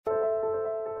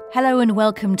Hello and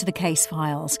welcome to The Case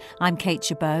Files. I'm Kate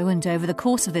Chabot, and over the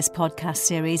course of this podcast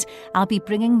series, I'll be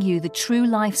bringing you the true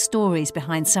life stories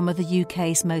behind some of the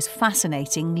UK's most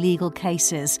fascinating legal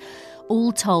cases,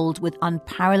 all told with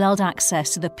unparalleled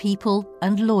access to the people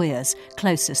and lawyers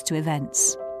closest to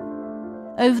events.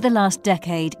 Over the last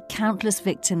decade, countless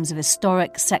victims of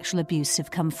historic sexual abuse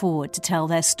have come forward to tell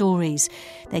their stories.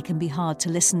 They can be hard to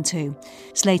listen to.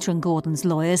 Slater and Gordon's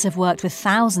lawyers have worked with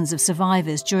thousands of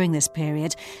survivors during this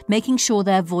period, making sure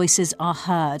their voices are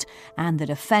heard and that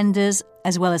offenders,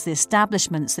 as well as the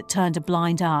establishments that turned a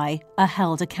blind eye, are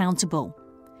held accountable.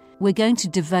 We're going to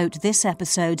devote this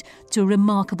episode to a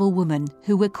remarkable woman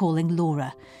who we're calling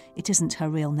Laura. It isn't her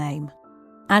real name.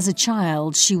 As a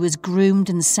child, she was groomed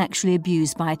and sexually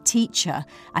abused by a teacher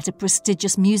at a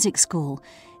prestigious music school.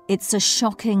 It's a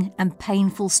shocking and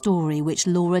painful story which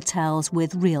Laura tells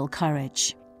with real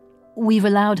courage. We've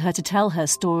allowed her to tell her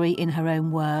story in her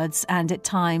own words, and at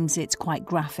times it's quite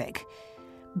graphic.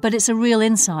 But it's a real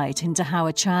insight into how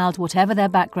a child, whatever their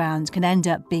background, can end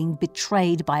up being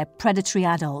betrayed by a predatory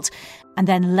adult and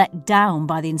then let down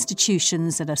by the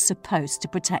institutions that are supposed to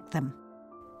protect them.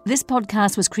 This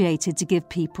podcast was created to give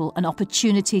people an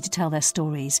opportunity to tell their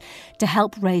stories, to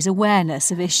help raise awareness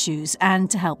of issues,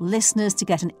 and to help listeners to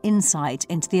get an insight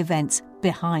into the events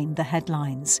behind the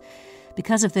headlines.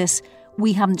 Because of this,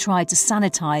 we haven't tried to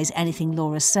sanitise anything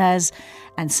Laura says,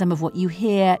 and some of what you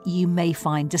hear you may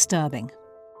find disturbing.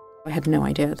 I had no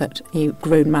idea that a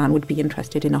grown man would be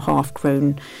interested in a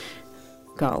half-grown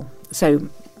girl. So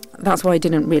that's what I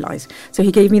didn't realise. So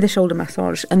he gave me the shoulder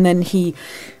massage, and then he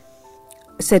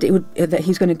said that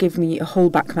he's going to give me a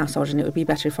whole back massage and it would be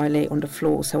better if I lay on the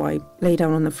floor. So I lay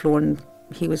down on the floor and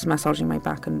he was massaging my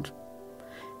back, and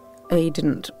I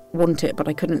didn't want it, but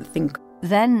I couldn't think.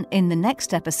 Then, in the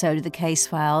next episode of The Case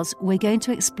Files, we're going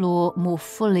to explore more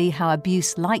fully how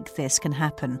abuse like this can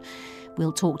happen.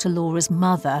 We'll talk to Laura's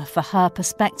mother for her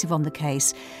perspective on the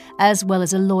case, as well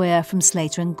as a lawyer from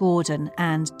Slater and Gordon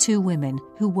and two women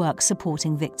who work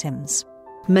supporting victims.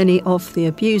 Many of the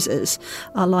abusers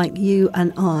are like you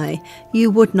and I.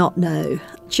 You would not know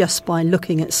just by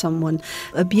looking at someone.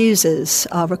 Abusers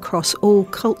are across all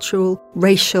cultural,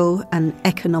 racial and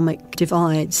economic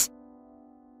divides.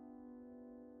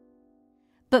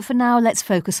 But for now, let's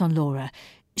focus on Laura.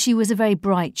 She was a very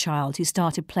bright child who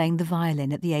started playing the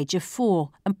violin at the age of 4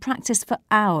 and practiced for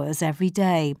hours every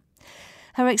day.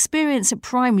 Her experience at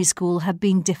primary school had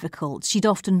been difficult. She'd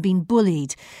often been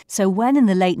bullied. So when in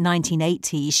the late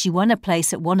 1980s she won a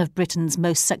place at one of Britain's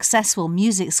most successful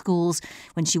music schools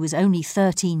when she was only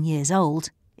 13 years old,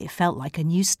 it felt like a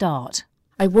new start.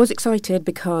 I was excited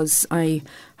because I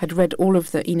had read all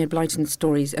of the Enid Blyton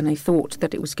stories and I thought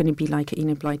that it was going to be like an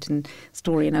Enid Blyton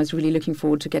story, and I was really looking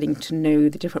forward to getting to know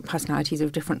the different personalities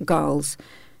of different girls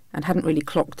and hadn't really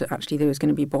clocked that actually there was going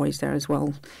to be boys there as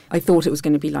well. I thought it was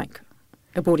going to be like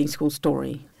a boarding school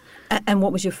story. And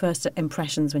what was your first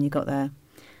impressions when you got there?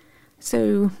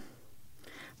 So,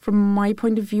 from my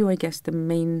point of view, I guess the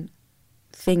main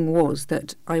thing was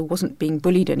that I wasn't being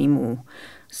bullied anymore.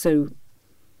 So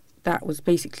that was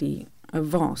basically a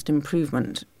vast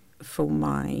improvement for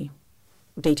my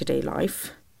day-to-day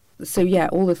life. So yeah,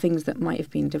 all the things that might have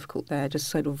been difficult there just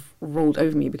sort of rolled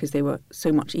over me because they were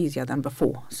so much easier than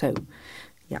before. So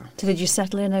yeah. So did you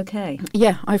settle in okay?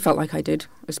 Yeah, I felt like I did,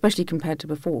 especially compared to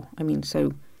before. I mean,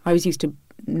 so I was used to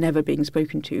never being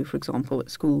spoken to, for example, at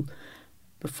school.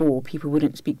 Before, people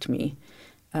wouldn't speak to me.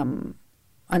 And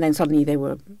then suddenly there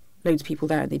were loads of people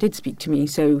there and they did speak to me.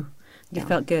 So you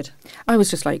felt good? I was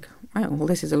just like, oh, well,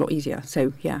 this is a lot easier.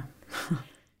 So, yeah.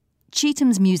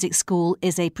 Chetham's music school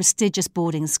is a prestigious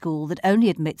boarding school that only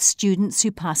admits students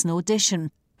who pass an audition.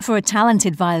 For a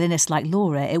talented violinist like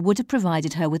Laura, it would have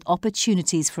provided her with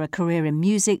opportunities for a career in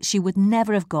music she would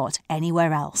never have got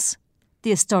anywhere else. The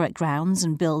historic grounds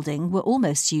and building were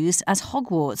almost used as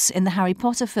Hogwarts in the Harry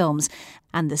Potter films,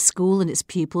 and the school and its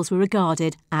pupils were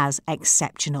regarded as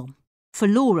exceptional. For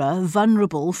Laura,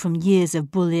 vulnerable from years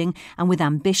of bullying and with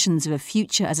ambitions of a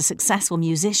future as a successful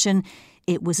musician,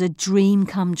 it was a dream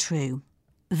come true.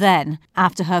 Then,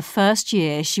 after her first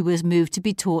year, she was moved to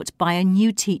be taught by a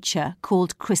new teacher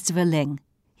called Christopher Ling.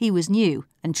 He was new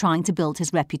and trying to build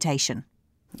his reputation.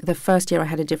 The first year I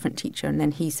had a different teacher, and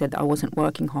then he said that I wasn't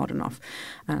working hard enough,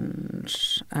 and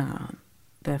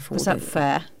therefore... Was that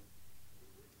fair?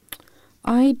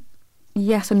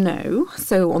 Yes and no.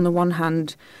 So on the one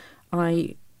hand,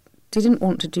 I didn't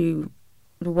want to do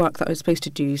the work that I was supposed to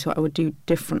do, so I would do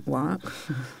different work.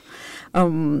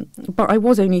 But I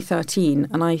was only 13,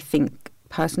 and I think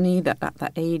personally that at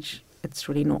that age, it's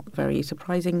really not very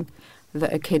surprising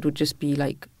that a kid would just be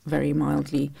like very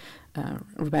mildly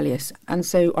rebellious. And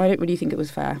so I don't really think it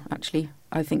was fair, actually.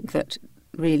 I think that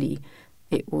really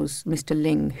it was Mr.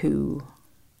 Ling who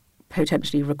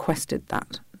potentially requested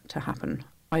that to happen.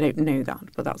 I don't know that,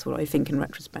 but that's what I think in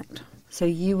retrospect. So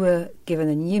you were given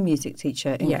a new music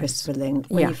teacher in Christopher Ling.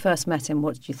 When you first met him,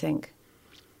 what did you think?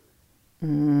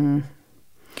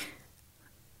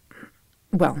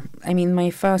 Well, I mean, my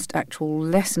first actual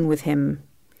lesson with him,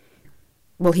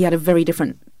 well, he had a very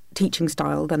different teaching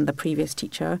style than the previous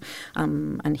teacher,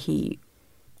 and he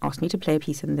asked me to play a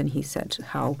piece, and then he said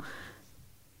how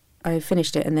I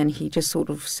finished it, and then he just sort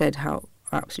of said how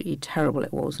absolutely terrible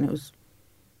it was, and it was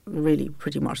really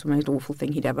pretty much the most awful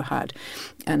thing he'd ever heard.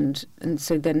 And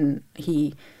so then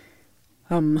he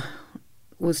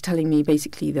was telling me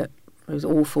basically that it was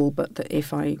awful, but that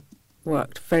if I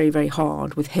worked very, very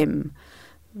hard with him,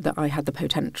 that I had the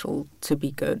potential to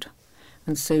be good.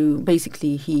 And so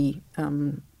basically he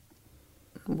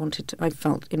wanted to, I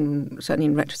felt certainly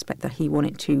in retrospect that he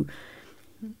wanted to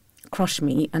crush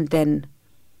me and then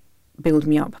build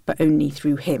me up, but only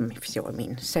through him, if you see what I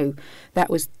mean. So that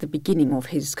was the beginning of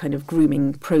his kind of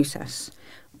grooming process.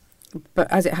 But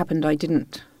as it happened, I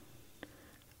didn't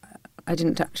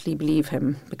actually believe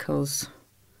him because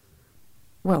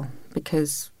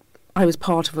I was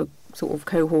part of a sort of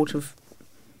cohort of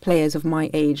players of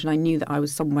my age, and I knew that I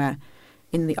was somewhere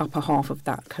in the upper half of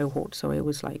that cohort. So it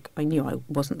was like, I knew I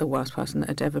wasn't the worst person that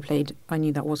had ever played. I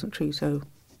knew that wasn't true. So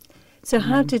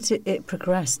how did it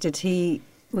progress?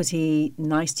 Was he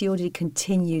nice to you, or did he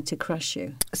continue to crush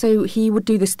you? So he would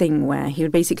do this thing where he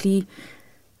would basically,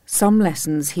 some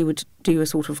lessons he would do a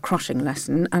sort of crushing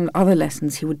lesson, and other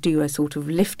lessons he would do a sort of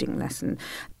lifting lesson.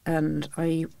 And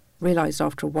I realised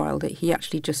after a while that he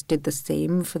actually just did the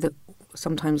same for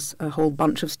sometimes a whole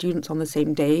bunch of students on the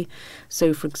same day.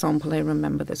 So, for example, I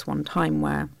remember this one time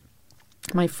where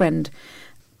my friend,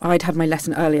 I'd had my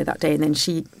lesson earlier that day, and then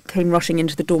she came rushing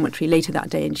into the dormitory later that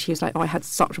day, and she was like, "Oh, I had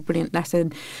such a brilliant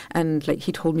lesson," and like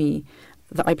he told me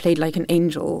that I played like an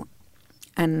angel,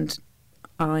 and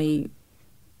I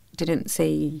didn't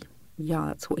say, "Yeah,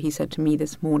 that's what he said to me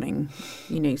this morning,"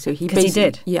 So he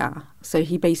did, yeah. So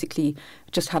he basically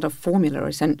just had a formula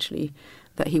essentially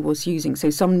that he was using. So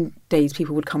some days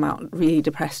people would come out really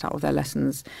depressed out of their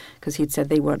lessons because he'd said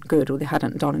they weren't good or they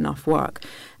hadn't done enough work.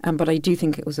 But I do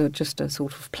think it was just a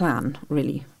sort of plan,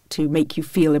 really, to make you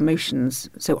feel emotions.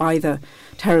 So either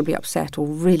terribly upset or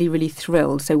really, really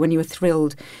thrilled. So when you were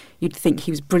thrilled, you'd think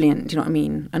he was brilliant, do you know what I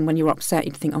mean? And when you were upset,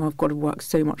 you'd think, oh, I've got to work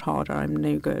so much harder, I'm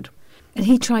no good. And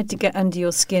he tried to get under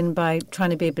your skin by trying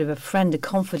to be a bit of a friend, a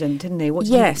confidant, didn't he?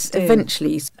 Yes,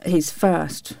 eventually his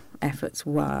first efforts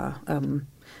were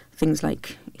things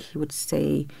like he would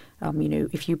say,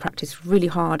 if you practice really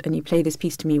hard and you play this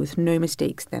piece to me with no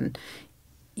mistakes, then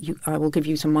I will give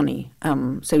you some money.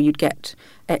 So you'd get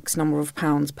X number of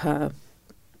pounds per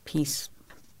piece.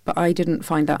 But I didn't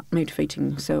find that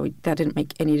motivating, so that didn't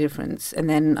make any difference. And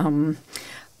then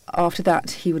after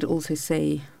that, he would also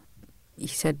say, he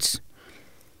said,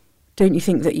 "Don't you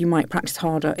think that you might practice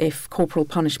harder if corporal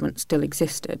punishment still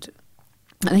existed?"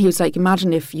 And he was like,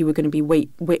 imagine if you were going to be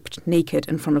whipped naked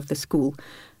in front of the school.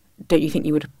 Don't you think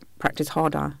you would practice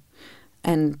harder?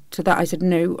 And to that I said,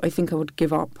 no, I think I would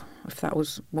give up if that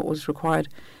was what was required.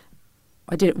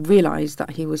 I didn't realise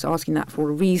that he was asking that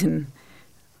for a reason,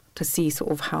 to see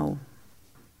sort of how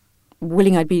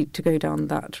willing I'd be to go down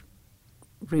that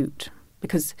route.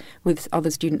 Because with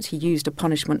other students, he used a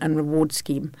punishment and reward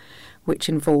scheme, which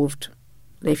involved,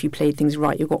 if you played things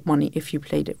right, you got money. If you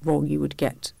played it wrong, you would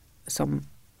get some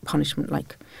punishment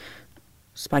like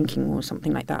spanking or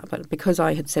something like that. But because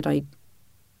I had said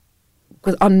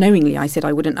because unknowingly I said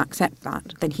I wouldn't accept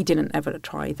that, then he didn't ever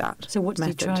try that. So what did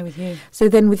method. He try with you? So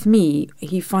then with me,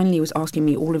 he finally was asking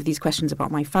me all of these questions about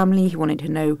my family. He wanted to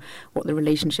know what the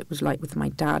relationship was like with my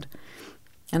dad.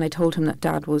 And I told him that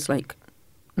Dad was like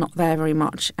not there very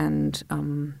much, and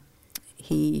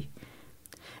he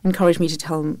encouraged me to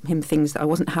tell him things that I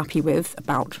wasn't happy with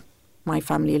about my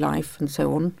family life and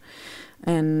so on.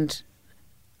 And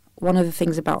one of the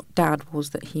things about Dad was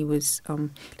that he was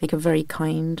like a very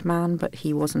kind man, but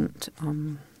he wasn't,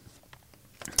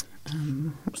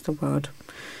 what's the word?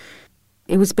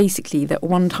 It was basically that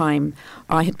one time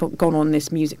I had gone on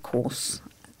this music course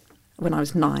when I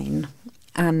was 9,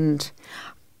 and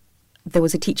there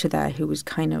was a teacher there who was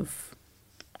kind of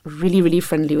really, really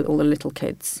friendly with all the little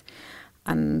kids.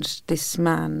 And this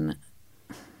man,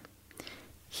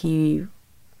 he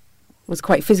was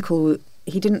quite physical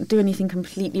he didn't do anything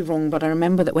completely wrong, but I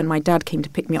remember that when my dad came to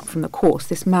pick me up from the course,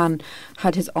 this man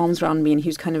had his arms around me and he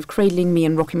was kind of cradling me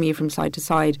and rocking me from side to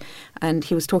side, and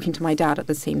he was talking to my dad at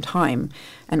the same time.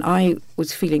 And I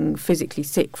was feeling physically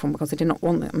sick because I did not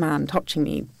want that man touching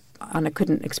me, and I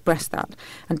couldn't express that.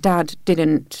 And Dad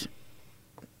didn't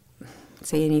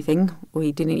say anything, or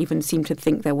he didn't even seem to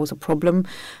think there was a problem.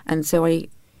 And so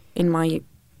in my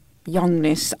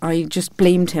youngness, I just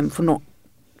blamed him for not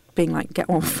being like, get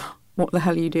off. What the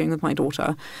hell are you doing with my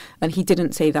daughter? And he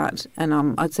didn't say that.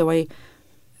 And so I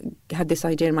had this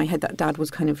idea in my head that Dad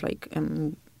was kind of like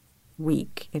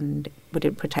weak and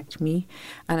wouldn't protect me.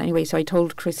 And anyway, so I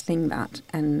told Chris Ling that.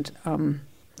 And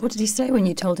what did he say when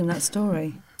you told him that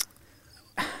story?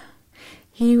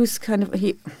 He was kind of...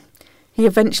 He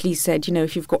eventually said,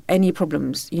 if you've got any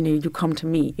problems, you come to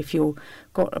me. If you've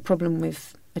got a problem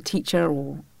with a teacher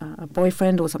or a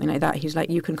boyfriend or something like that, he's like,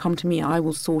 you can come to me, I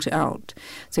will sort it out.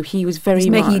 So he was very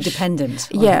much... making you dependent.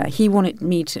 Yeah, he wanted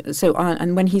me to... So,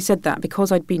 and when he said that,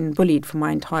 because I'd been bullied for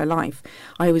my entire life,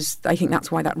 I think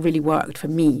that's why that really worked for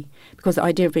me, because the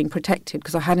idea of being protected,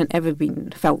 because I hadn't ever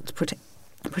felt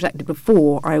protected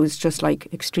before, I was just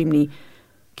like extremely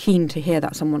keen to hear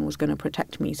that someone was going to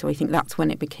protect me. So I think that's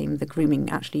when it became the grooming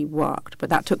actually worked. But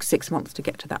that took 6 months to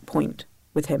get to that point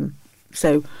with him.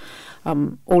 So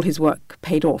all his work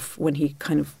paid off when he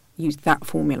kind of used that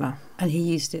formula. And he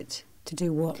used it to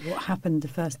do what? What happened the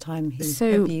first time he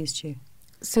abused you?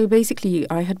 So basically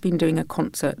I had been doing a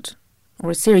concert or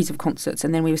a series of concerts,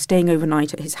 and then we were staying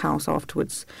overnight at his house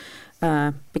afterwards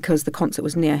because the concert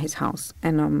was near his house.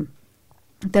 And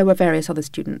there were various other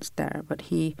students there, but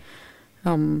we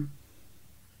were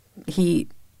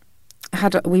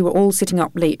all sitting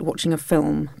up late watching a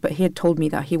film, but he had told me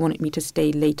that he wanted me to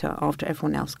stay later after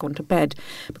everyone else gone to bed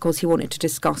because he wanted to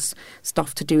discuss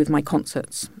stuff to do with my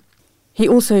concerts. He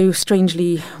also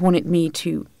strangely wanted me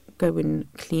to go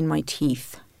and clean my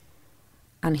teeth.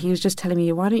 And he was just telling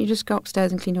me, why don't you just go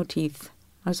upstairs and clean your teeth?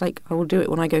 I was like, I will do it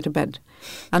when I go to bed.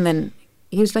 And then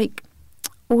he was like,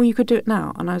 oh, you could do it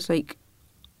now. And I was like,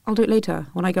 I'll do it later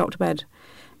when I go up to bed.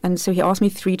 And so he asked me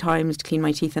 3 times to clean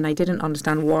my teeth, and I didn't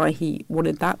understand why he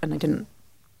wanted that, and I didn't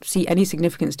see any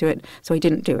significance to it, so I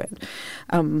didn't do it.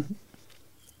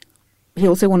 He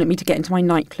also wanted me to get into my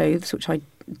night clothes, which I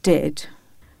did,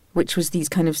 which was these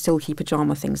kind of silky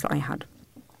pyjama things that I had.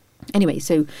 Anyway,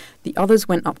 so the others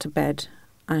went up to bed,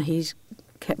 and he's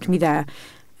kept me there.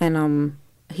 And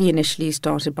he initially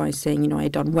started by saying, I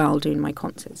had done well doing my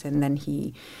concerts, and then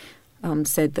he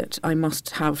said that I must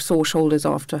have sore shoulders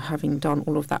after having done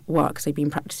all of that work because I'd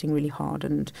been practicing really hard.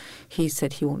 And he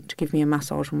said he wanted to give me a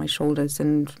massage on my shoulders.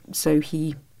 And so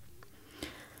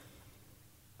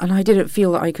and I didn't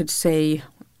feel that I could say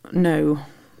no.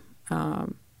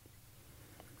 It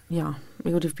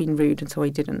would have been rude, and so I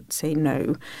didn't say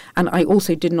no. And I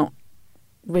also did not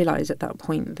realise at that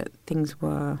point that things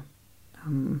were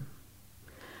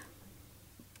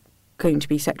going to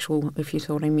be sexual, if you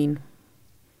saw what I mean.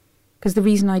 Because the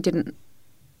reason I didn't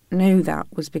know that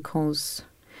was because,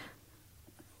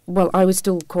 I was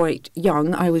still quite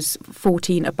young. I was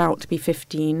 14, about to be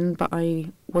 15, but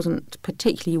I wasn't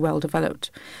particularly well developed.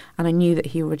 And I knew that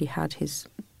he already had his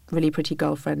really pretty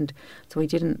girlfriend. So I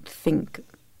didn't think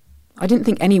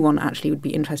anyone actually would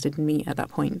be interested in me at that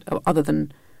point, other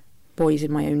than boys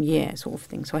in my own year sort of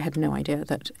thing. So I had no idea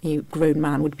that a grown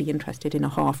man would be interested in a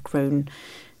half-grown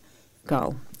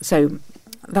girl. So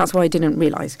that's why I didn't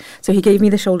realise. So he gave me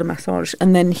the shoulder massage,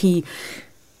 and then he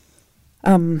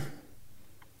said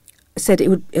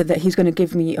that he's going to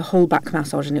give me a whole back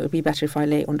massage, and it would be better if I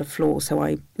lay on the floor. So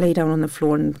I lay down on the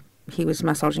floor, and he was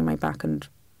massaging my back, and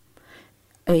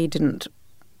I didn't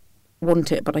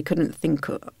want it, but I couldn't think.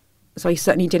 So I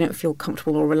certainly didn't feel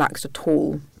comfortable or relaxed at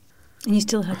all. And you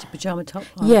still had your pyjama top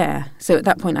on? Yeah. So at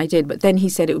that point I did, but then he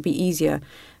said it would be easier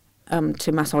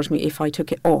to massage me if I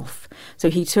took it off. So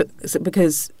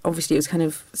because obviously it was kind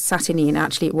of satiny, and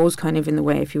actually it was kind of in the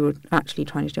way if you were actually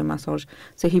trying to do a massage.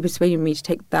 So he persuaded me to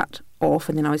take that off,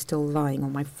 and then I was still lying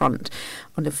on my front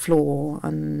on the floor,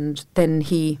 and then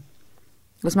he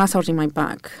was massaging my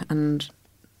back, and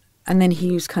then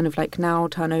he was kind of like, now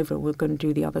turn over, we're going to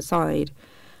do the other side.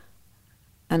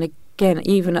 And again,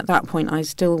 even at that point, I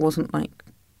still wasn't like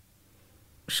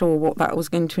sure what that was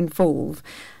going to involve.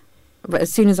 But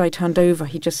as soon as I turned over,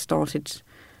 he just started,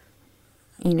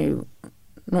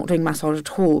 not doing massage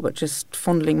at all, but just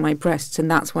fondling my breasts. And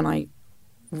that's when I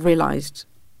realised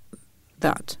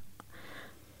that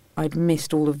I'd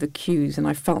missed all of the cues, and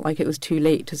I felt like it was too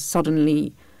late to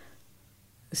suddenly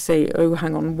say, oh,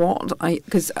 hang on, what?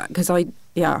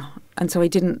 And And so I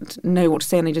didn't know what to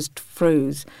say and I just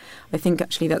froze. I think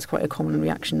actually that's quite a common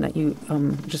reaction, that you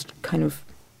just kind of...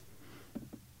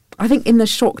 I think in the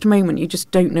shocked moment you just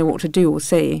don't know what to do or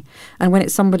say. And when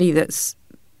it's somebody that's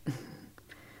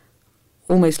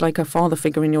almost like a father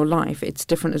figure in your life, it's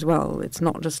different as well. It's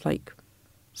not just like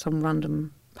some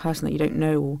random person that you don't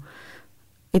know.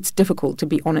 It's difficult to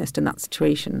be honest in that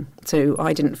situation. So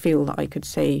I didn't feel that I could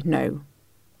say no.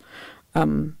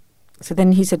 So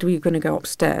then he said we were going to go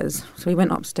upstairs. So we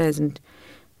went upstairs and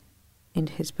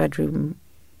into his bedroom,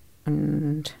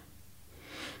 and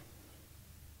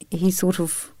he sort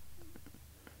of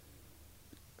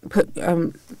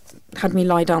had me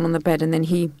lie down on the bed, and then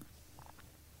he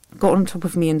got on top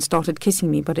of me and started kissing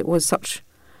me. But it was such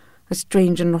a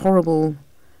strange and horrible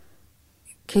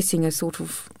kissing, a sort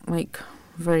of like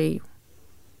very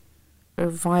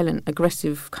violent,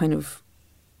 aggressive kind of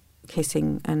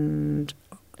kissing, and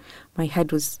my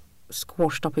head was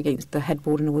squashed up against the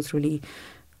headboard and it was really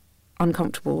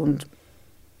uncomfortable and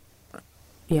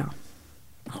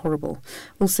horrible.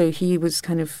 Also, he was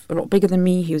kind of a lot bigger than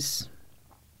me. He was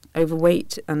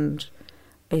overweight and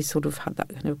I sort of had that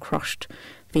kind of crushed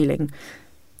feeling.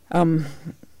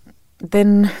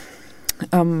 Then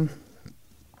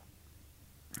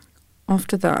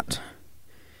after that,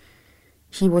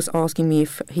 he was asking me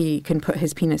if he can put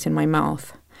his penis in my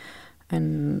mouth,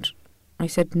 and I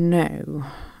said no.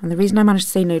 And the reason I managed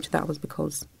to say no to that was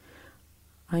because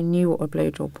I knew what a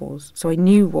blowjob was. So I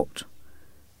knew what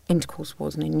intercourse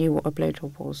was and I knew what a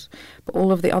blowjob was. But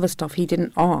all of the other stuff he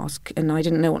didn't ask, and I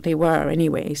didn't know what they were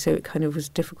anyway, so it kind of was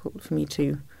difficult for me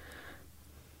to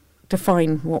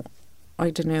define what... I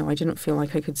don't know, I didn't feel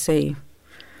like I could say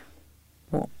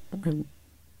what...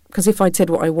 Because if I'd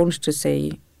said what I wanted to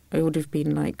say, it would have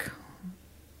been like,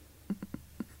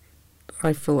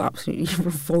 I feel absolutely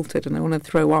revolted and I want to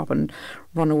throw up and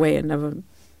run away and never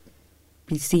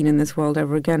be seen in this world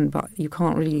ever again. But you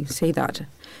can't really say that.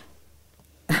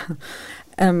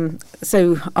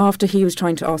 So after he was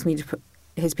trying to ask me to put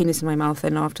his penis in my mouth,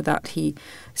 and after that he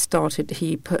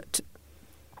put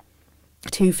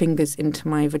 2 fingers into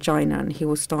my vagina, and he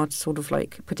will start sort of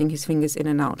like putting his fingers in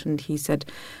and out, and he said,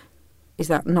 "Is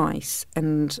that nice?"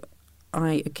 And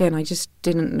I just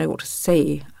didn't know what to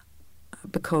say,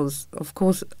 because of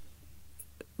course it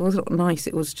was not nice.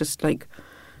 It was just like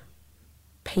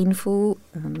painful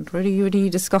and really, really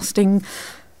disgusting.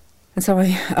 And so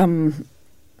I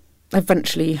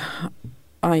eventually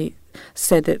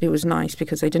said that it was nice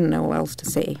because I didn't know what else to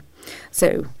say.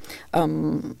 So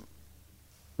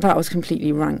that was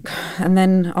completely rank. And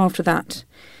then after that,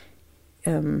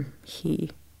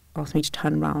 he asked me to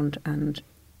turn around, and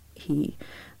he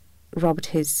rubbed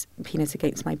his penis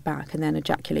against my back and then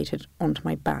ejaculated onto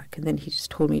my back, and then he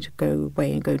just told me to go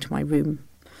away and go to my room.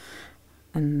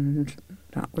 And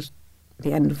that was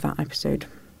the end of that episode.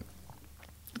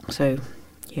 So,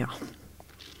 yeah.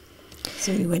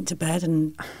 So you went to bed,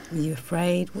 and were you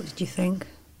afraid? What did you think?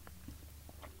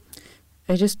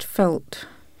 I just felt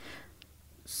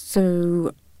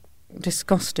so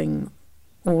disgusting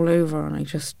all over, and I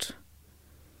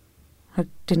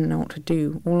didn't know what to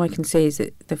do. All I can say is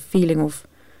that the feeling of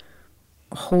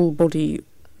whole body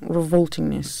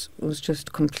revoltingness was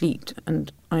just complete,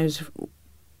 and I was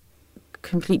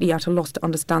completely at a loss to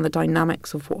understand the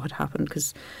dynamics of what had happened,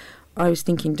 because I was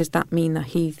thinking, does that mean that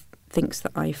he thinks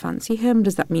that I fancy him?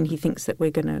 Does that mean he thinks that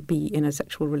we're going to be in a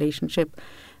sexual relationship?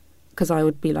 Because I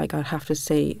would be like, I'd have to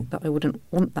say that I wouldn't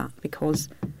want that, because...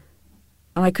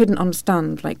 And I couldn't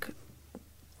understand, like,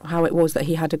 how it was that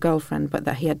he had a girlfriend, but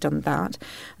that he had done that.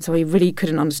 So I really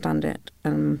couldn't understand it.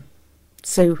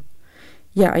 So,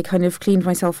 yeah, I kind of cleaned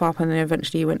myself up, and then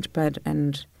eventually went to bed,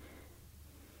 and,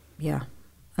 yeah.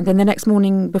 And then the next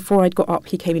morning, before I'd got up,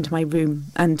 he came into my room,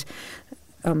 and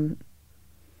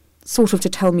sort of to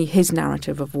tell me his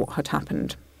narrative of what had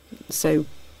happened. So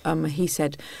he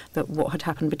said that what had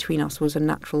happened between us was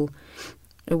a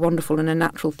wonderful and a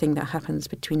natural thing that happens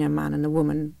between a man and a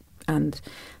woman. And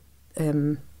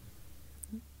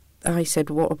I said,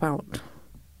 what about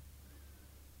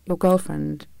your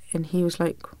girlfriend? And he was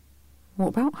like, what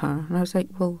about her? And I was like,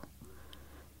 well...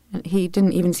 And he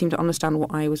didn't even seem to understand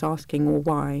what I was asking or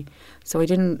why. So I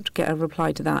didn't get a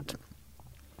reply to that.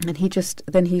 And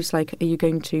then he was like, are you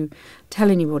going to tell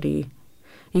anybody?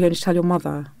 Are you going to tell your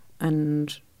mother?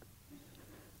 And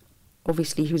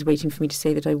obviously he was waiting for me to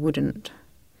say that I wouldn't.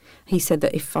 He said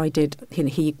that if I did,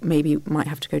 he maybe might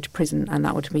have to go to prison, and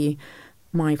that would be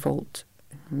my fault.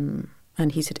 And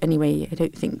he said, anyway, I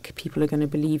don't think people are going to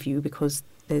believe you, because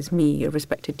there's me, a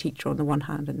respected teacher on the one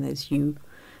hand, and there's you,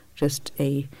 just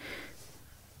a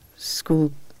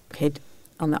school kid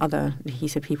on the other, he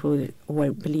said people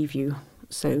won't believe you.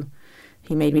 So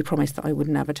he made me promise that I would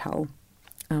never tell.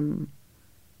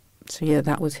 So yeah,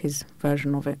 that was his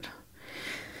version of it.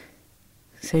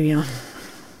 So yeah.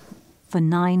 For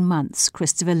 9 months,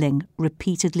 Christopher Ling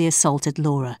repeatedly assaulted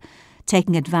Laura,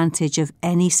 taking advantage of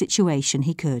any situation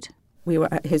he could. We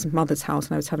were at his mother's house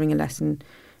and I was having a lesson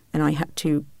and I had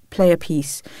to play a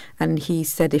piece, and he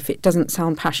said if it doesn't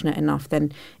sound passionate enough,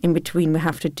 then in between we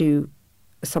have to do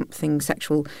something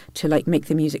sexual to like make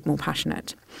the music more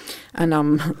passionate.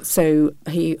 And so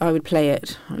I would play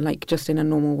it like just in a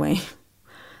normal way.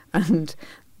 And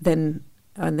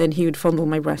then he would fondle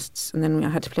my breasts, and then I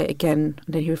had to play it again,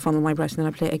 and then he would fondle my breasts, and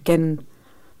then I'd play it again.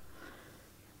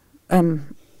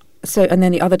 So, and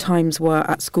then the other times were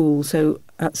at school. So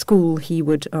at school he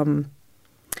would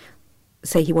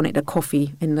say he wanted a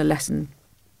coffee in the lesson.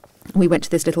 We went to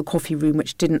this little coffee room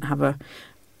which didn't have a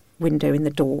window in the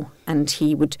door, and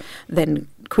he would then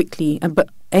quickly, but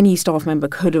any staff member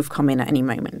could have come in at any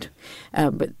moment,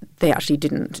 but they actually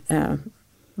didn't.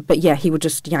 But yeah, he would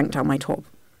just yank down my top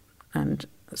and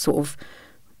sort of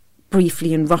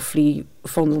briefly and roughly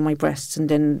fondle my breasts, and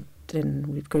then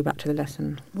we'd go back to the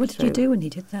lesson. What did you do when he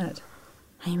did that?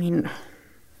 I mean,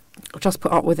 just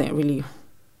put up with it, really,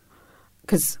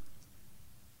 because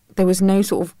there was no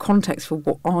sort of context for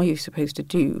what are you supposed to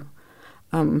do.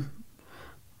 I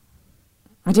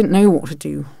didn't know what to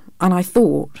do, and I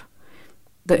thought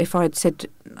that if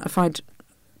I'd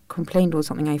complained or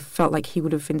something, I felt like he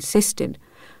would have insisted.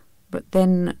 But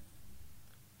then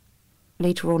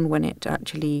later on, when it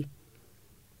actually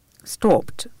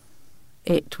stopped,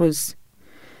 it was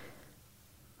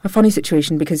a funny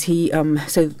situation because he,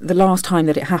 so the last time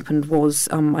that it happened was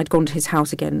I'd gone to his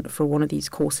house again for one of these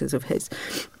courses of his.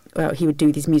 He would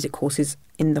do these music courses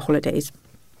in the holidays,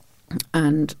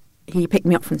 and he picked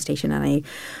me up from the station, and I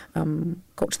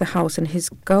got to the house, and his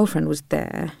girlfriend was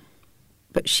there,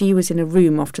 but she was in a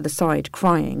room off to the side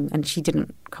crying, and she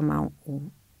didn't come out or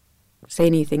say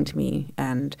anything to me.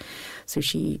 And so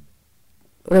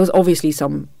there was obviously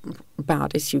some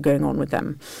bad issue going on with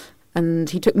them. And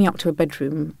he took me up to a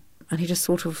bedroom, and he just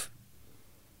sort of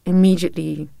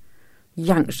immediately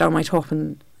yanked down my top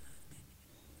and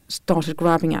started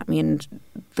grabbing at me. And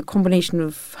the combination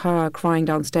of her crying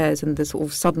downstairs and the sort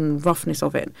of sudden roughness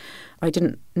of it, I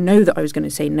didn't know that I was going to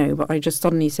say no, but I just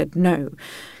suddenly said no.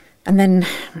 And then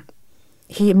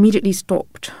he immediately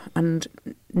stopped and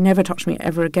never touched me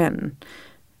ever again.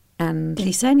 And did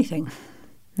he say anything?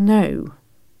 No,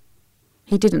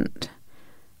 he didn't.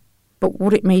 But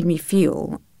what it made me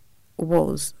feel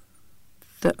was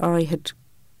that I had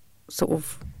sort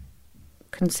of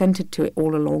consented to it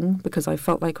all along, because I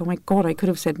felt like, oh my God, I could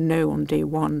have said no on day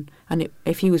one. And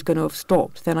if he was going to have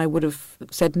stopped, then I would have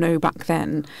said no back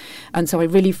then. And so I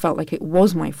really felt like it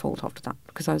was my fault after that,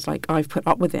 because I was like, I've put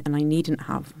up with it and I needn't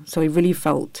have. So I really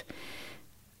felt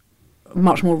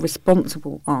much more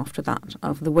responsible after that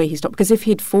of the way he stopped. Because if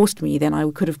he'd forced me, then I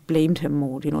could have blamed him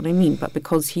more, do you know what I mean? But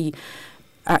because he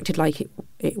acted like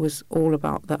it was all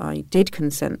about that I did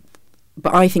consent.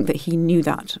 But I think that he knew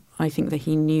that. I think that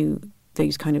he knew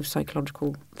those kind of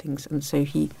psychological things, and so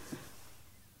he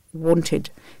wanted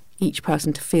each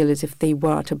person to feel as if they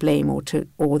were to blame or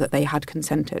that they had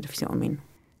consented, if you see what I mean.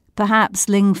 Perhaps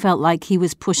Ling felt like he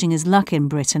was pushing his luck in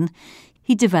Britain.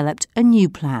 He developed a new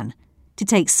plan to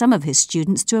take some of his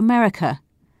students to America.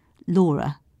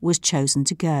 Laura was chosen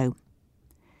to go.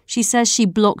 She says she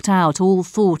blocked out all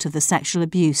thought of the sexual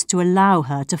abuse to allow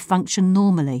her to function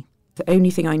normally. The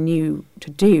only thing I knew to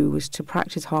do was to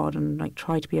practice hard and like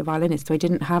try to be a violinist. So I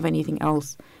didn't have anything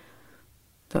else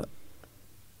that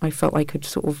I felt I could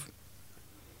sort of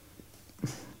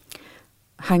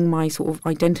hang my sort of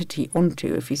identity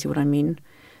onto, if you see what I mean.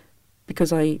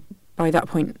 Because I, by that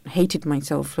point, hated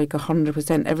myself like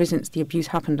 100%. Ever since the abuse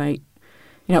happened, I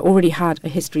already had a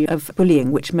history of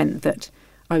bullying, which meant that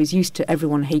I was used to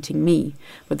everyone hating me.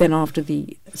 But then after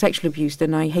the sexual abuse,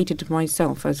 then I hated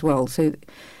myself as well. So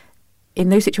in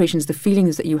those situations, the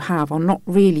feelings that you have are not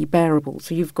really bearable.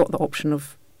 So you've got the option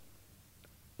of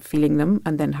feeling them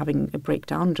and then having a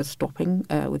breakdown, just stopping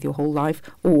with your whole life,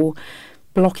 or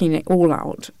blocking it all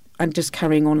out and just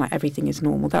carrying on like everything is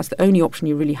normal. That's the only option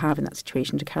you really have in that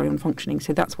situation, to carry on functioning.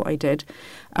 So that's what I did.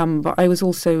 But I was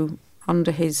also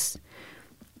under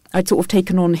I'd sort of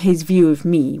taken on his view of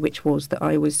me, which was that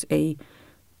I was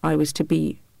to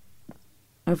be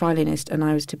a violinist and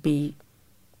I was to be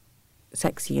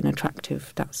sexy and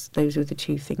attractive. Those were the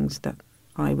two things that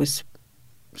I was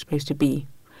supposed to be.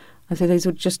 And so those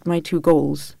were just my two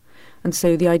goals. And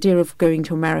so the idea of going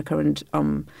to America, and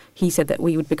he said that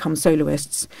we would become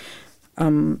soloists,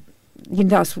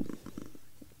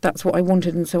 that's what I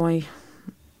wanted, and so I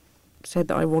said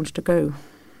that I wanted to go.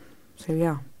 So,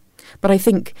 yeah. But I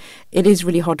think it is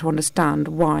really hard to understand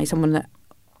why someone that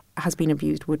has been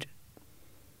abused would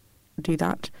do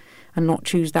that and not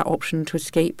choose that option to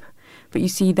escape. But you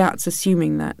see, that's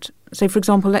assuming that... So, for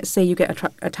example, let's say you get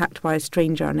attacked by a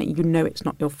stranger and you know it's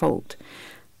not your fault.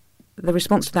 The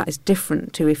response to that is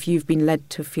different to if you've been led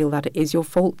to feel that it is your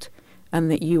fault and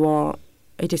that you are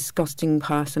a disgusting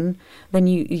person. Then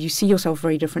you see yourself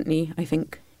very differently, I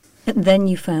think. And then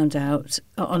you found out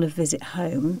on a visit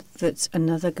home that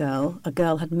a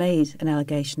girl had made an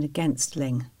allegation against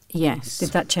Ling. Yes. Did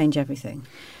that change everything?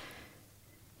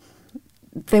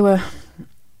 There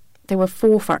were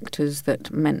 4 factors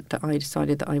that meant that I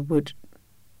decided that I would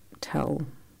tell.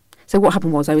 So what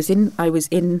happened was I was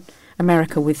in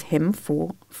America with him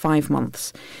for 5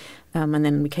 months, and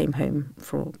then we came home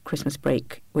for Christmas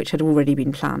break, which had already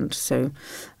been planned. So,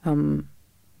 and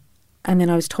then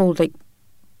I was told, like,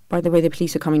 by the way, the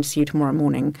police are coming to see you tomorrow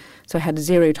morning. So I had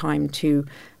 0 time to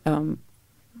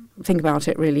think about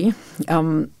it, really.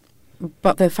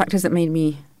 But the factors that made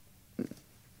me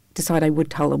decide I would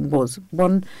tell them was,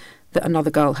 one, that another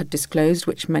girl had disclosed,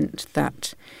 which meant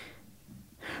that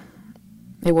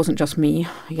it wasn't just me,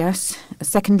 I guess.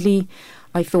 Secondly,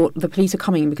 I thought the police are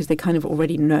coming because they kind of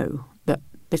already know that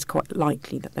it's quite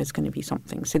likely that there's going to be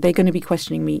something. So they're going to be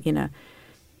questioning me in a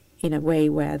way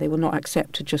where they will not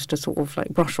accept just a sort of like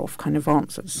brush off kind of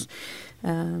answers.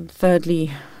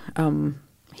 Thirdly,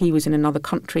 he was in another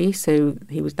country, so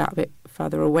he was that bit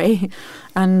further away.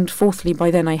 And fourthly,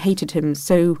 by then I hated him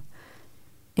so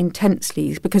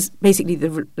intensely because basically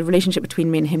the relationship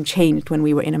between me and him changed when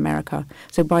we were in America.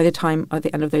 So by the time at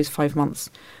the end of those 5 months,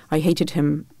 I hated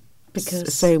him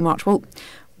so much. Well,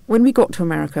 when we got to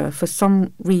America, for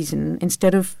some reason,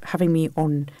 instead of having me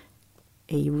on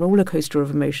a roller coaster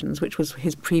of emotions, which was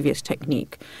his previous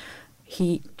technique,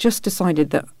 he just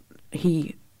decided that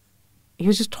he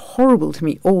was just horrible to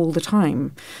me all the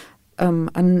time.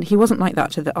 And he wasn't like that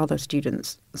to the other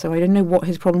students. So I don't know what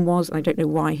his problem was. And I don't know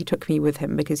why he took me with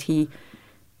him, because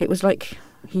it was like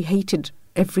he hated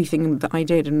everything that I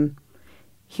did. And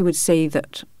he would say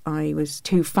that I was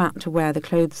too fat to wear the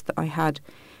clothes that I had.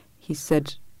 He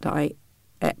said that I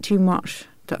ate too much,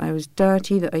 that I was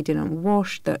dirty, that I didn't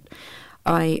wash, that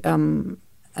and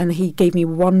he gave me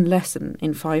 1 lesson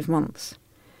in 5 months.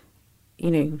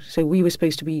 So we were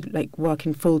supposed to be like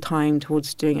working full time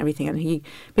towards doing everything. And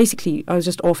I was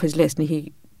just off his list, and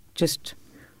he just,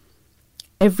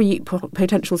 every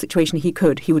potential situation he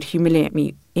would humiliate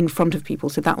me in front of people.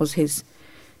 So that was his,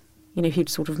 he'd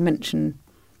sort of mention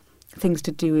things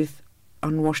to do with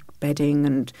unwashed bedding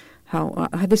and how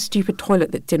I had this stupid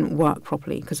toilet that didn't work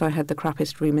properly because I had the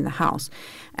crappiest room in the house.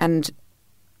 And,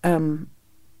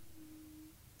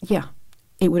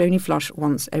 it would only flush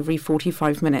once every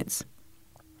 45 minutes.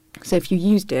 So if you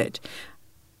used it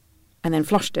and then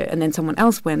flushed it and then someone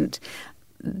else went,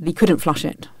 they couldn't flush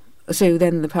it. So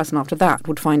then the person after that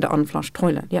would find an unflushed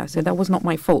toilet. Yeah, so that was not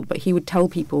my fault. But he would tell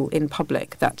people in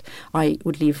public that I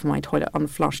would leave my toilet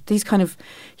unflushed. These kind of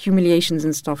humiliations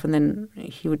and stuff. And then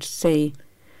he would say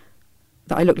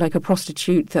that I looked like a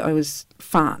prostitute, that I was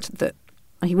fat, that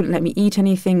he wouldn't let me eat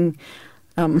anything.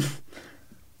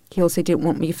 He also didn't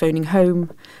want me phoning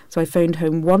home. So I phoned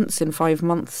home once in 5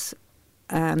 months.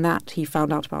 And that he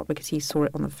found out about because he saw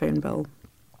it on the phone bill.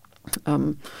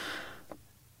 The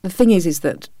thing is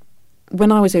that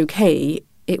when I was okay,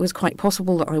 it was quite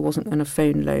possible that I wasn't going to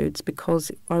phone loads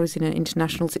because I was in an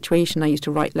international situation. I used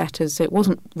to write letters, so it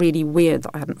wasn't really weird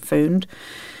that I hadn't phoned.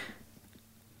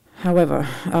 However,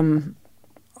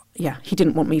 he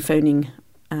didn't want me phoning,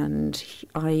 and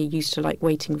I used to like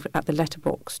waiting at the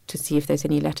letterbox to see if there's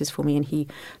any letters for me, and he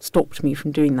stopped me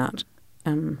from doing that.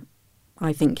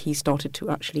 I think he started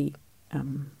to actually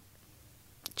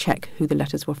check who the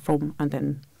letters were from and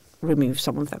then remove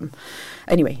some of them.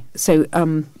 Anyway, so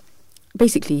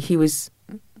basically he was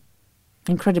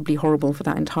incredibly horrible for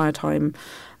that entire time.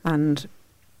 And,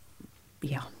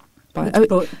 yeah.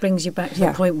 Which brings you back to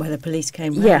the point where the police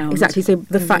came round. Yeah, exactly. So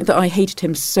the fact that I hated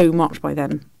him so much by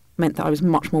then meant that I was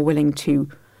much more willing to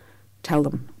tell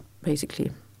them,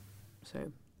 basically.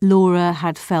 So Laura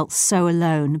had felt so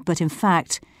alone, but in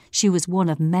fact she was one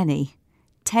of many.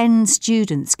 10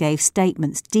 students gave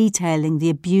statements detailing the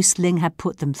abuse Ling had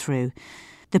put them through.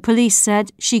 The police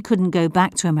said she couldn't go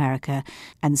back to America,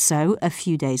 and so, a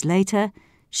few days later,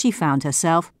 she found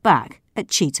herself back at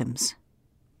Chetham's.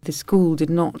 The school did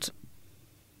not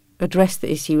address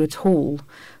the issue at all,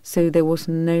 so there was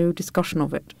no discussion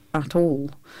of it at all.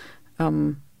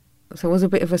 So it was a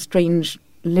bit of a strange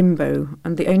limbo,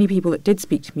 and the only people that did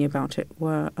speak to me about it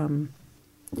were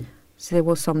So there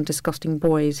was some disgusting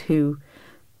boys who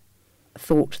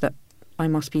thought that I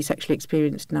must be sexually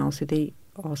experienced now, so they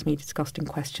asked me disgusting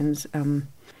questions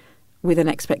with an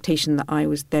expectation that I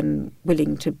was then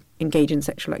willing to engage in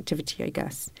sexual activity, I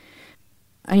guess.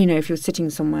 And, if you're sitting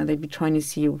somewhere, they'd be trying to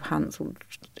see your pants or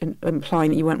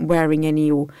implying that you weren't wearing any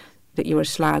or that you were a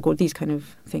slag or these kind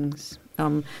of things.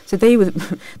 So they were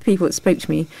the people that spoke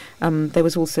to me. There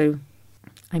was also,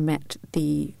 I met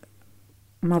the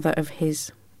mother of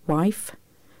his wife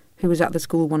who was at the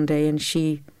school one day, and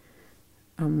she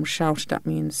shouted at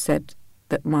me and said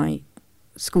that my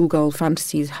schoolgirl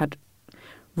fantasies had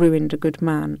ruined a good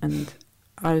man. And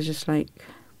I was just like,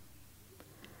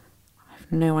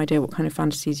 no idea what kind of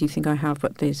fantasies you think I have,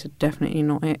 but these are definitely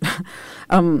not it.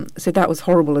 So that was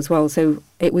horrible as well. So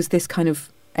it was this kind of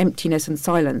emptiness and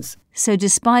silence. So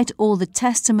despite all the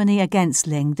testimony against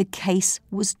Ling, the case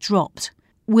was dropped.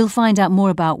 We'll find out more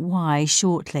about why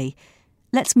shortly.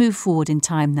 Let's move forward in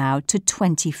time now to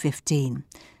 2015.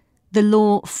 The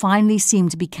law finally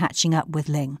seemed to be catching up with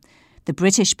Ling. The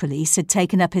British police had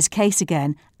taken up his case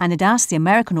again and had asked the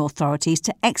American authorities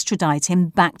to extradite him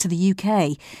back to the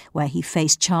UK, where he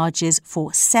faced charges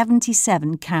for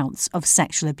 77 counts of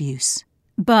sexual abuse.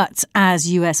 But as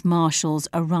US Marshals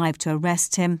arrived to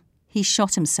arrest him, he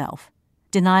shot himself,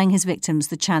 denying his victims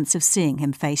the chance of seeing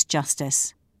him face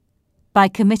justice. By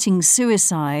committing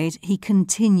suicide, he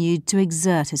continued to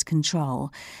exert his control,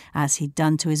 as he'd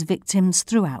done to his victims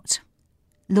throughout.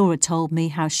 Laura told me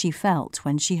how she felt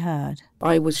when she heard.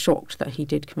 I was shocked that he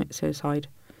did commit suicide.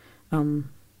 I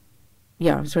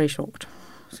was very shocked.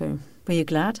 So, were you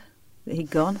glad that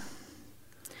he'd gone?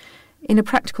 In a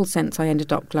practical sense, I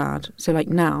ended up glad. So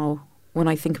now, when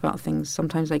I think about things,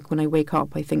 sometimes when I wake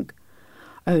up, I think,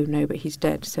 oh no, but he's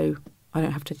dead, so I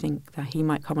don't have to think that he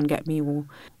might come and get me.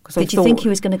 Did you think he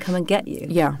was going to come and get you?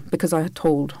 Yeah, because I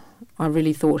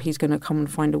really thought he's going to come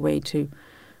and find a way to.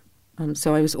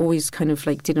 So I was always kind of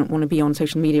didn't want to be on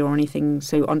social media or anything.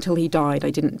 So until he died,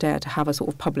 I didn't dare to have a sort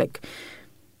of public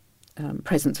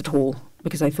presence at all,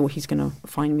 because I thought he's going to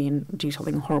find me and do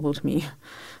something horrible to me.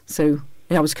 So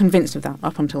I was convinced of that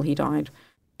up until he died.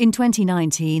 In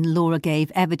 2019, Laura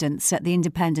gave evidence at the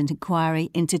independent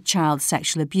inquiry into child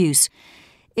sexual abuse.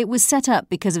 It was set up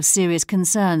because of serious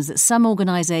concerns that some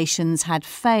organisations had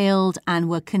failed and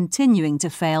were continuing to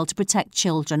fail to protect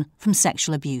children from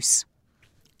sexual abuse.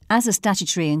 As a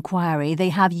statutory inquiry, they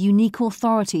have unique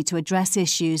authority to address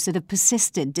issues that have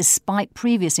persisted despite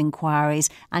previous inquiries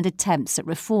and attempts at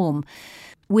reform.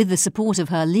 With the support of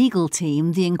her legal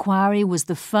team, the inquiry was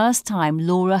the first time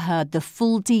Laura heard the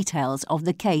full details of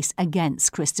the case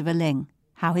against Christopher Ling.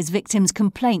 How his victims'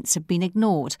 complaints had been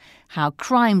ignored, how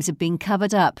crimes had been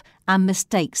covered up, and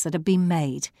mistakes that had been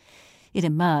made. It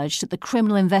emerged that the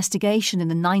criminal investigation in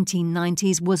the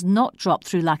 1990s was not dropped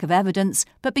through lack of evidence,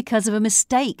 but because of a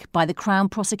mistake by the Crown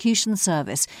Prosecution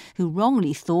Service, who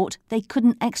wrongly thought they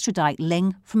couldn't extradite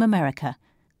Ling from America.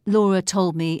 Laura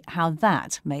told me how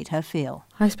that made her feel.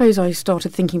 I suppose I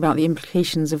started thinking about the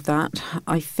implications of that.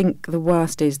 I think the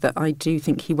worst is that I do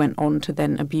think he went on to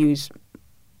then abuse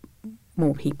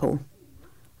more people.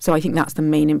 So I think that's the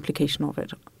main implication of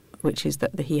it, which is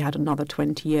that he had another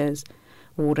 20 years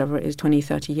or whatever it is, 20,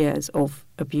 30 years of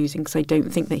abusing, because I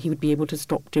don't think that he would be able to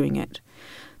stop doing it.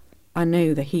 I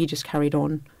know that he just carried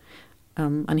on,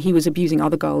 and he was abusing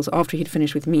other girls. After he'd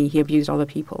finished with me, he abused other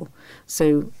people.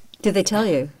 So, did they tell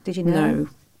you? Did you know?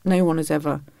 No one has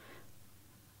ever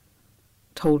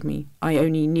told me. I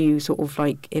only knew sort of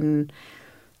in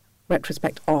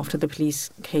retrospect after the police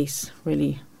case,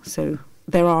 really. So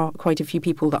there are quite a few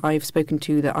people that I've spoken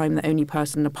to that I'm the only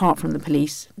person, apart from the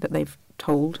police, that they've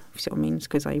told, if you see what I mean,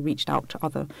 because I reached out to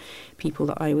other people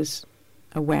that I was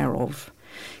aware of.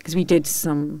 Because we did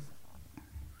some,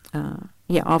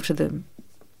 after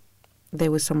there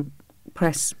was some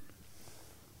press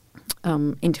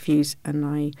interviews, and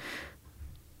I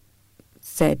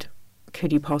said,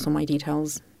 could you pass on my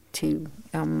details to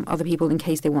other people in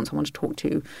case they want someone to talk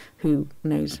to who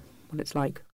knows what it's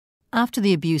like. After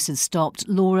the abuse had stopped,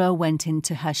 Laura went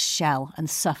into her shell and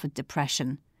suffered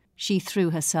depression. She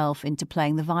threw herself into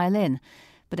playing the violin,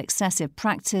 but excessive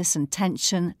practice and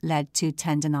tension led to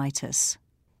tendinitis.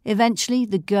 Eventually,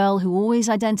 the girl who always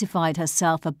identified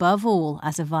herself above all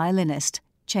as a violinist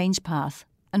changed path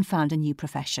and found a new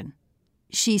profession.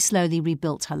 She slowly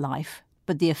rebuilt her life,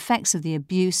 but the effects of the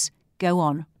abuse go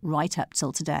on right up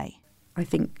till today. I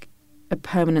think a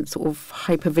permanent sort of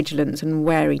hypervigilance and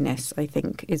wariness, I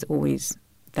think, is always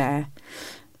there.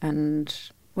 And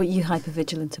what are you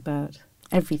hypervigilant about?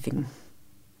 Everything.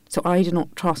 So I do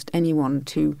not trust anyone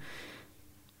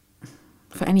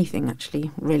for anything,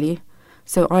 actually, really.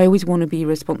 So I always want to be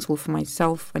responsible for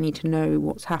myself. I need to know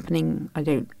what's happening. I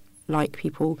don't like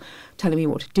people telling me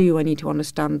what to do. I need to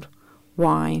understand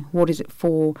why, what is it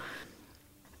for.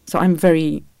 So I'm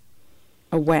very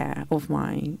aware of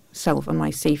myself and my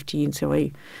safety, and so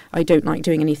I don't like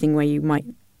doing anything where you might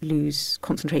lose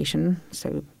concentration.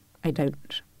 So I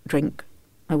don't drink.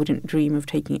 I wouldn't dream of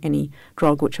taking any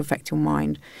drug which affects your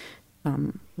mind.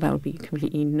 That would be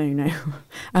completely no.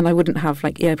 And I wouldn't have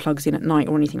like earplugs in at night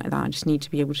or anything like that. I just need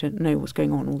to be able to know what's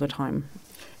going on all the time.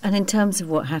 And in terms of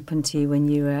what happened to you when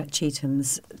you were at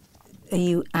Chetham's, are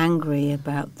you angry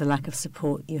about the lack of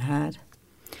support you had?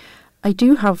 I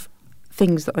do have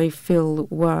things that I feel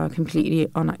were completely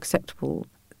unacceptable.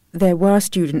 There were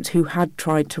students who had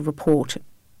tried to report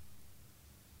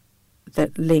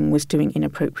that Ling was doing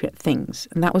inappropriate things,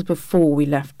 and that was before we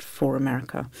left for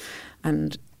America.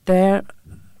 And their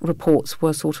reports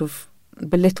were sort of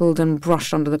belittled and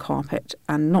brushed under the carpet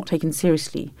and not taken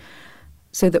seriously.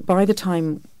 So that by the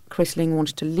time Chris Ling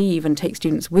wanted to leave and take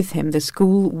students with him, the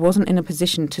school wasn't in a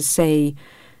position to say,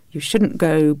 you shouldn't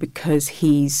go because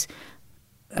he's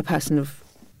a person of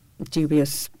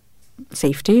dubious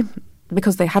safety,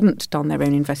 because they hadn't done their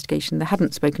own investigation, they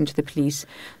hadn't spoken to the police,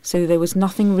 so there was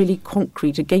nothing really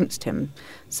concrete against him.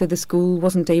 So the school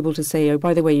wasn't able to say, oh,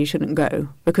 by the way, you shouldn't go,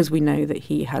 because we know that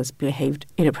he has behaved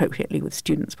inappropriately with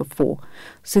students before.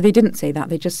 So they didn't say that,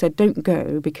 they just said, don't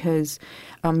go because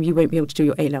you won't be able to do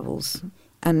your A-levels.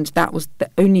 And that was the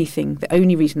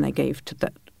only reason they gave to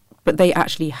that. But they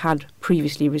actually had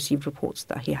previously received reports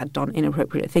that he had done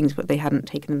inappropriate things, but they hadn't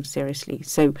taken them seriously.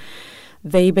 So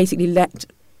they basically let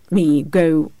me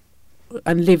go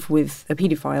and live with a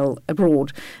paedophile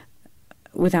abroad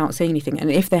without saying anything.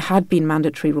 And if there had been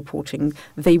mandatory reporting,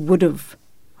 they would have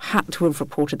had to have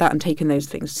reported that and taken those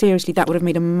things seriously. That would have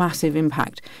made a massive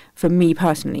impact for me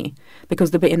personally,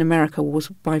 because the bit in America was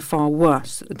by far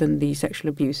worse than the sexual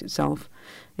abuse itself.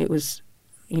 It was,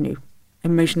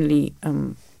 emotionally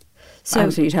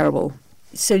absolutely terrible.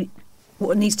 So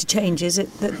what needs to change? Is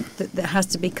it that there has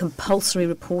to be compulsory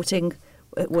reporting?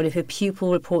 What if a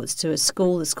pupil reports to a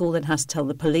school, the school then has to tell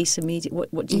the police immediately?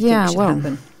 What do you think should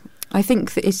happen? I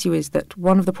think the issue is that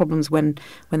one of the problems when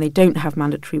they don't have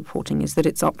mandatory reporting is that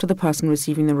it's up to the person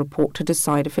receiving the report to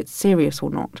decide if it's serious or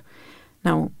not.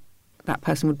 Now, that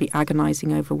person would be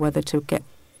agonising over whether to get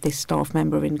this staff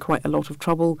member in quite a lot of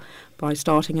trouble by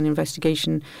starting an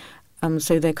investigation.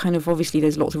 So they're obviously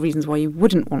there's lots of reasons why you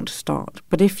wouldn't want to start.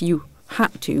 But if you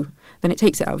had to, then it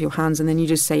takes it out of your hands, and then you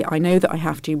just say, I know that I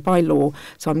have to by law,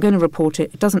 so I'm going to report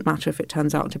it. It doesn't matter if it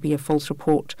turns out to be a false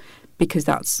report, because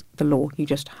that's the law. You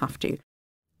just have to.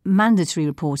 Mandatory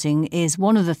reporting is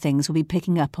one of the things we'll be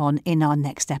picking up on in our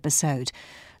next episode.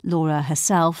 Laura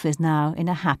herself is now in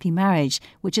a happy marriage,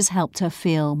 which has helped her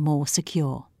feel more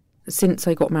secure. Since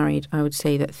I got married, I would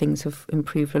say that things have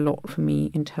improved a lot for me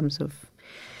in terms of,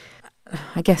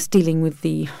 I guess, dealing with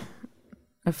the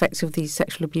effects of the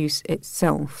sexual abuse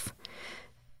itself.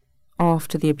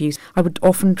 After the abuse, I would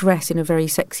often dress in a very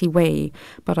sexy way,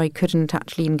 but I couldn't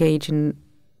actually engage in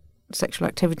sexual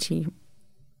activity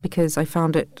because I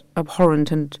found it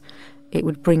abhorrent, and it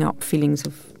would bring up feelings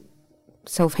of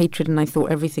self-hatred, and I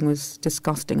thought everything was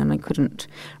disgusting and I couldn't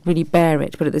really bear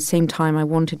it. But at the same time, I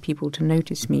wanted people to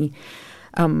notice me.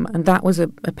 And that was a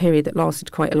period that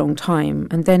lasted quite a long time.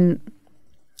 And then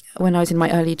when I was in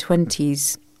my early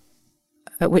 20s,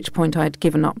 at which point I had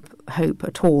given up hope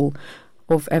at all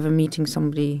of ever meeting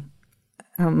somebody,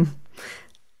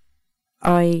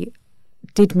 I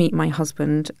did meet my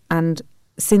husband, and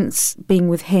since being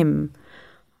with him,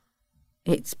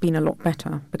 it's been a lot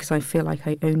better, because I feel like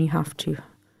I only have to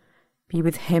be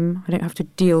with him. I don't have to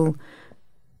deal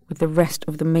with the rest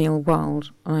of the male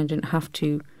world, and I don't have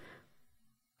to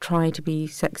try to be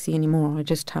sexy anymore. I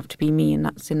just have to be me, and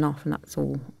that's enough, and that's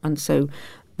all. And so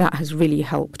that has really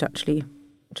helped, actually,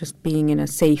 just being in a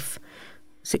safe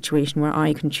situation where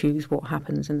I can choose what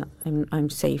happens and that I'm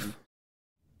safe.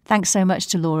 Thanks so much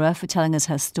to Laura for telling us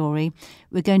her story.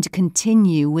 We're going to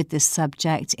continue with this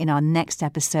subject in our next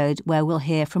episode, where we'll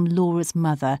hear from Laura's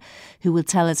mother, who will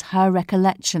tell us her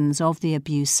recollections of the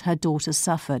abuse her daughter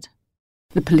suffered.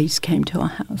 The police came to our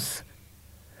house,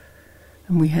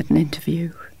 and we had an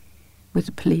interview with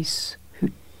the police who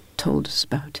told us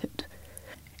about it.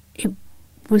 It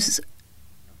was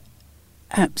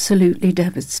absolutely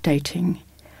devastating,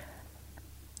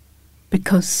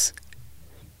 because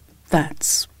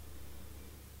that's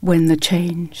when the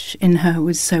change in her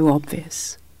was so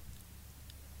obvious.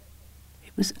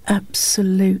 It was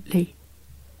absolutely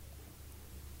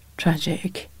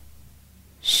tragic.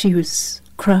 She was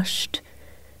crushed.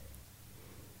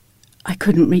 I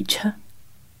couldn't reach her.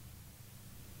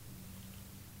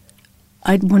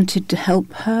 I'd wanted to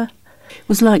help her. It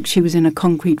was like she was in a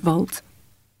concrete vault.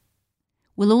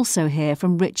 We'll also hear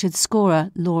from Richard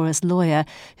Scorer, Laura's lawyer,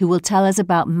 who will tell us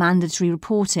about mandatory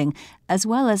reporting, as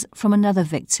well as from another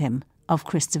victim of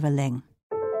Christopher Ling.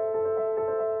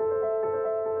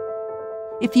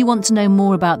 If you want to know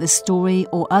more about this story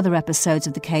or other episodes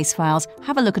of the Case Files,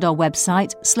 have a look at our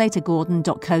website,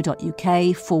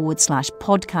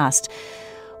 slatergordon.co.uk/podcast,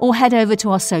 or head over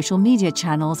to our social media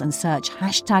channels and search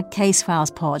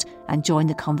 #CaseFilesPod and join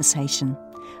the conversation.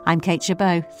 I'm Kate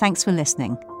Chabot. Thanks for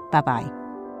listening. Bye-bye.